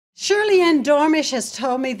Shirley Ann Dormish has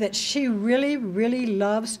told me that she really, really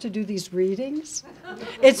loves to do these readings.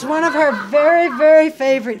 It's one of her very, very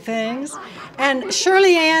favorite things. And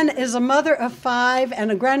Shirley Ann is a mother of 5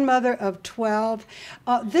 and a grandmother of 12.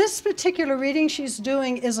 This particular reading she's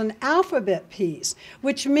doing is an alphabet piece,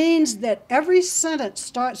 which means that every sentence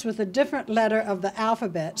starts with a different letter of the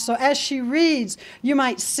alphabet. So as she reads, you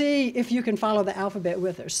might see if you can follow the alphabet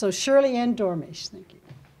with her. So Shirley Ann Dormish, thank you.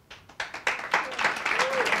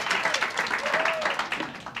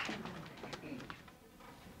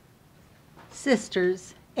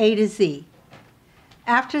 Sisters, A to Z.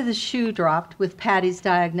 After the shoe dropped with Patty's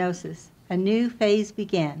diagnosis, a new phase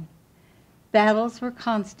began. Battles were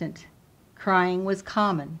constant. Crying was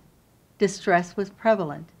common. Distress was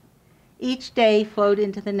prevalent. Each day flowed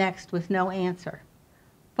into the next with no answer.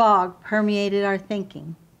 Fog permeated our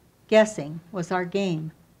thinking. Guessing was our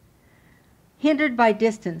game. Hindered by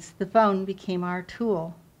distance, the phone became our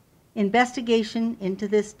tool. Investigation into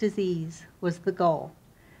this disease was the goal.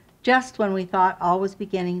 Just when we thought all was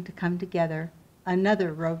beginning to come together,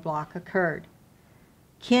 another roadblock occurred.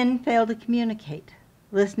 Kin failed to communicate.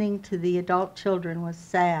 Listening to the adult children was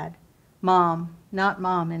sad. Mom, not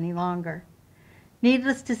mom any longer.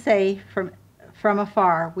 Needless to say, from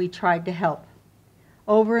afar, we tried to help.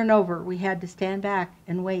 Over and over, we had to stand back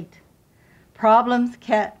and wait. Problems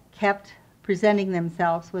kept presenting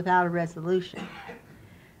themselves without a resolution.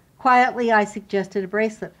 Quietly, I suggested a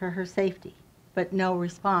bracelet for her safety, but no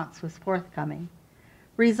response was forthcoming.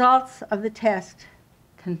 Results of the test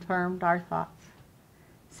confirmed our thoughts.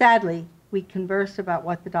 Sadly, we conversed about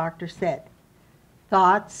what the doctor said.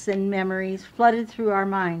 Thoughts and memories flooded through our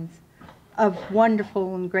minds of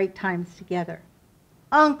wonderful and great times together.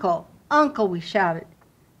 "Uncle, Uncle," we shouted,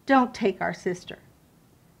 "don't take our sister."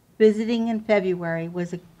 Visiting in February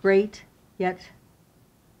was a great yet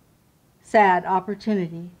sad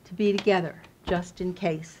opportunity to be together, just in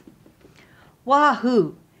case.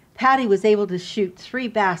 Wahoo! Patty was able to shoot 3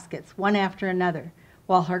 baskets, one after another,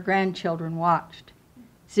 while her grandchildren watched.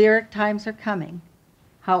 Xeric times are coming.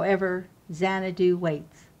 However, Xanadu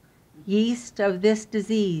waits. Yeast of this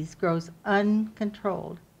disease grows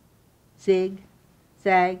uncontrolled. Zig,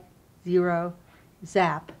 zag, zero,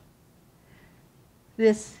 zap.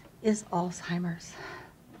 This is Alzheimer's.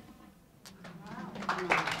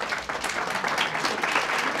 Wow.